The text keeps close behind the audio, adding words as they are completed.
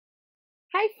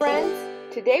Hi friends!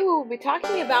 Today we will be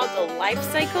talking about the life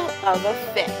cycle of a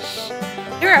fish.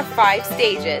 There are 5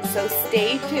 stages, so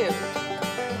stay tuned.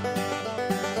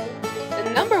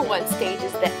 The number 1 stage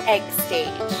is the egg stage.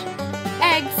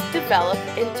 Eggs develop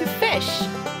into fish.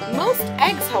 Most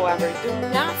eggs, however, do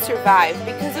not survive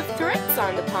because of threats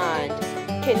on the pond.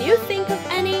 Can you think of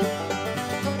any?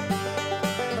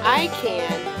 I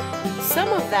can. Some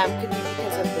of them could be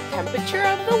because of the temperature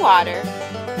of the water,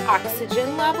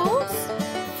 oxygen levels,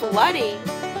 flooding,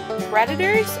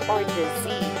 predators, or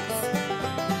disease.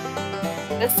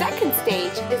 The second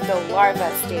stage is the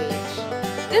larva stage.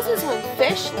 This is when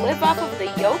fish live off of the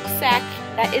yolk sac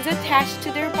that is attached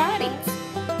to their bodies.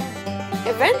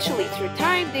 Eventually, through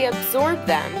time, they absorb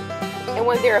them, and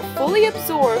when they are fully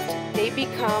absorbed, they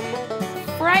become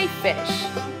fry fish.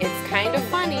 It's kind of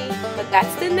funny, but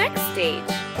that's the next stage.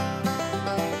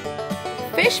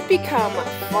 Fish become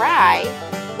fry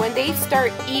when they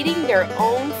start eating their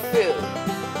own food.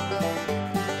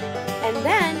 And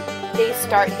then they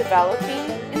start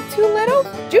developing into little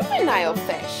juvenile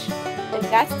fish. And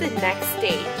that's the next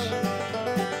stage.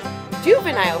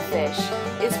 Juvenile fish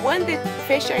is when the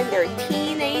fish are in their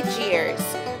teenage years.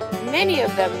 Many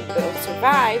of them will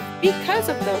survive because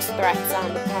of those threats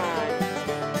on the pond.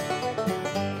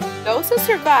 Those who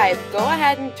survive go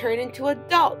ahead and turn into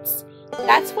adults.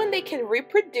 That's when they can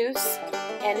reproduce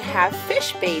and have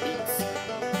fish babies.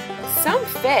 Some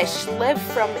fish live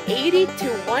from 80 to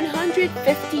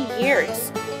 150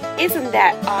 years. Isn't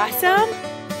that awesome?